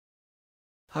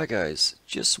Hi guys,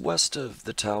 just west of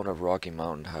the town of Rocky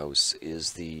Mountain House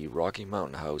is the Rocky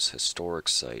Mountain House Historic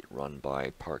Site run by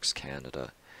Parks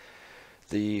Canada.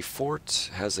 The fort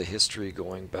has a history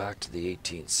going back to the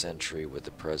 18th century with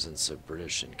the presence of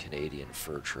British and Canadian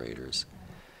fur traders.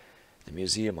 The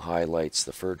museum highlights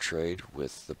the fur trade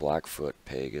with the Blackfoot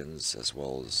pagans as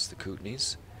well as the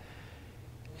Kootenays,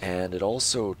 and it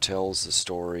also tells the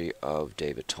story of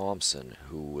David Thompson,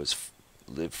 who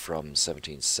lived from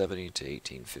 1770 to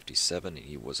 1857.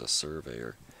 He was a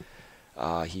surveyor.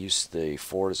 He used the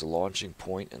fort as a launching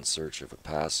point in search of a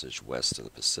passage west of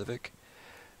the Pacific.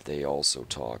 They also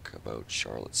talk about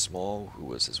Charlotte Small, who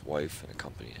was his wife and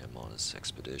accompanied him on his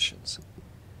expeditions.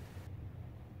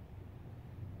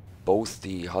 Both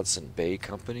the Hudson Bay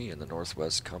Company and the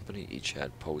Northwest Company each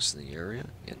had posts in the area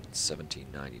in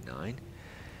 1799,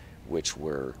 which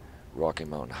were Rocky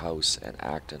Mountain House and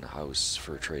Acton House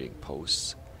for trading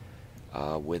posts.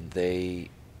 When they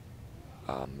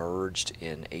merged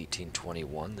in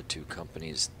 1821, the two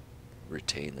companies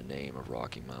retained the name of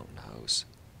Rocky Mountain House.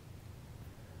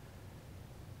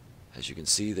 As you can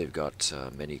see, they've got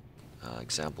many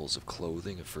examples of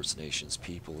clothing of First Nations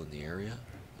people in the area,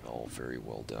 and all very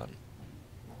well done.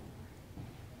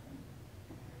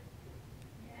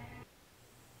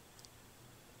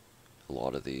 A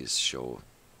lot of these show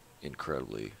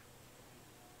incredibly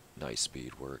nice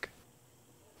beadwork.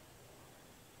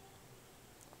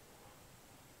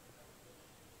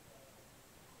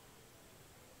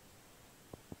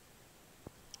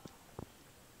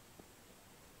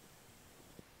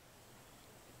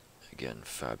 Again,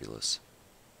 fabulous.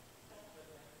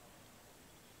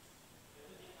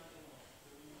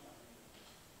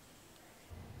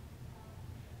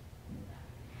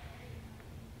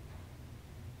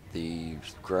 The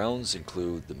grounds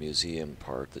include the museum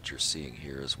part that you're seeing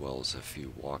here, as well as a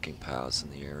few walking paths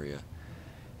in the area.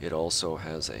 It also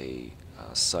has a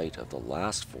site of the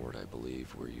last fort, I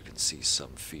believe, where you can see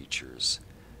some features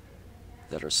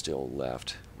that are still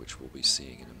left, which we'll be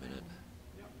seeing in a minute.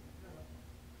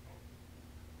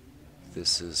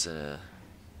 This is a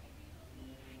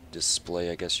display,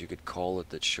 I guess you could call it,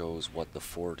 that shows what the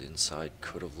fort inside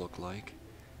could have looked like.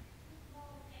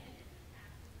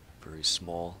 Very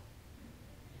small,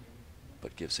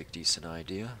 but gives a decent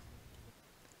idea.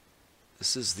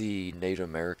 This is the Native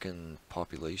American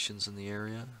populations in the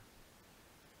area,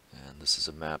 and this is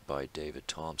a map by David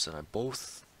Thompson. I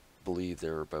both believe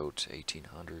they're about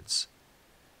 1800s,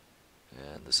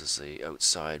 and this is a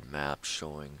outside map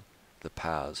showing the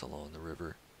paths along the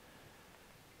river.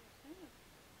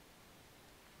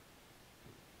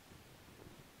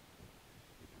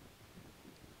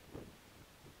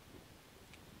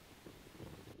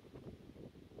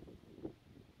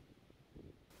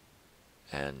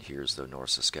 And here's the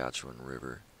North Saskatchewan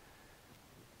River,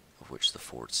 of which the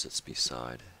fort sits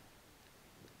beside.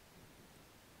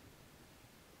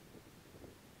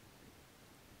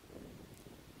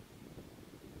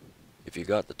 If you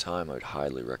got the time, I'd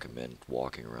highly recommend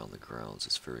walking around the grounds.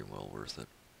 It's very well worth it.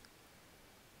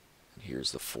 And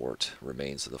here's the fort,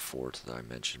 remains of the fort that I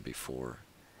mentioned before,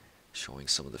 showing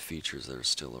some of the features that are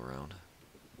still around.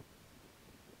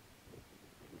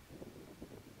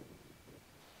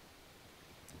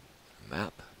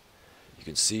 Map. You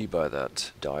can see by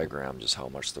that diagram just how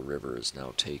much the river has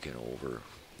now taken over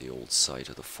the old site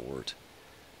of the fort.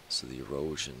 So the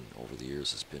erosion over the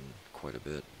years has been quite a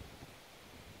bit.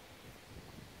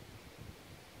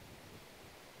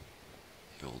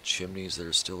 The old chimneys that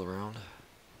are still around.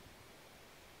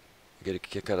 I get a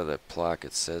kick out of that plaque.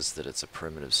 It says that it's a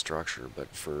primitive structure,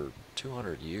 but for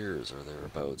 200 years or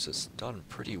thereabouts, it's done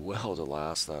pretty well to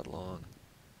last that long.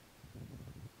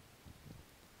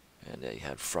 And they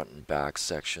had front and back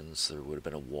sections. There would have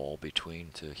been a wall between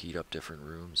to heat up different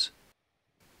rooms.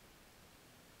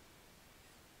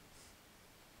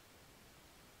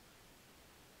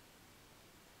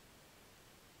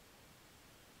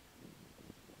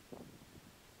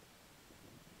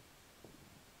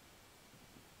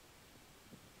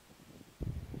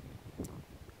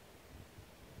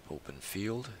 Open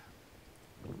field.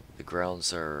 The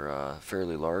grounds are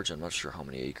fairly large. I'm not sure how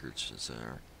many acres there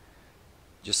are.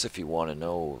 Just if you want to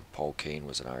know, Paul Kane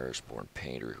was an Irish-born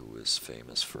painter who was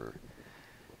famous for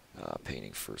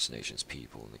painting First Nations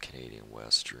people in the Canadian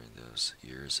West during those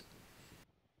years.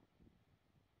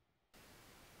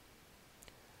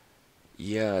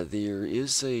 Yeah, there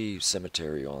is a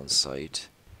cemetery on site,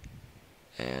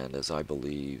 and as I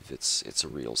believe, it's a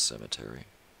real cemetery.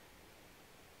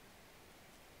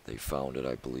 They found it,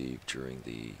 I believe, during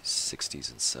the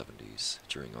 60s and 70s,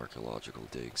 during archaeological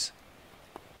digs.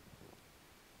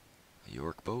 A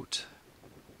York boat.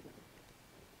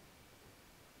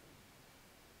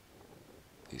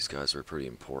 These guys were pretty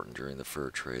important during the fur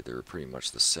trade. They were pretty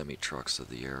much the semi-trucks of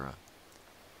the era.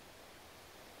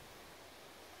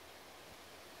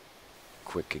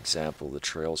 Quick example, the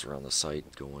trails around the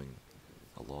site going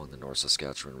along the North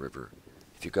Saskatchewan River.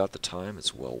 If you got the time,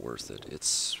 it's well worth it.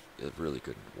 It's a really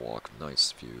good walk,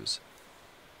 nice views.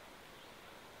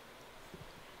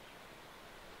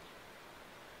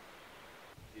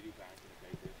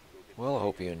 Well, I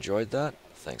hope you enjoyed that.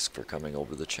 Thanks for coming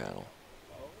over to the channel.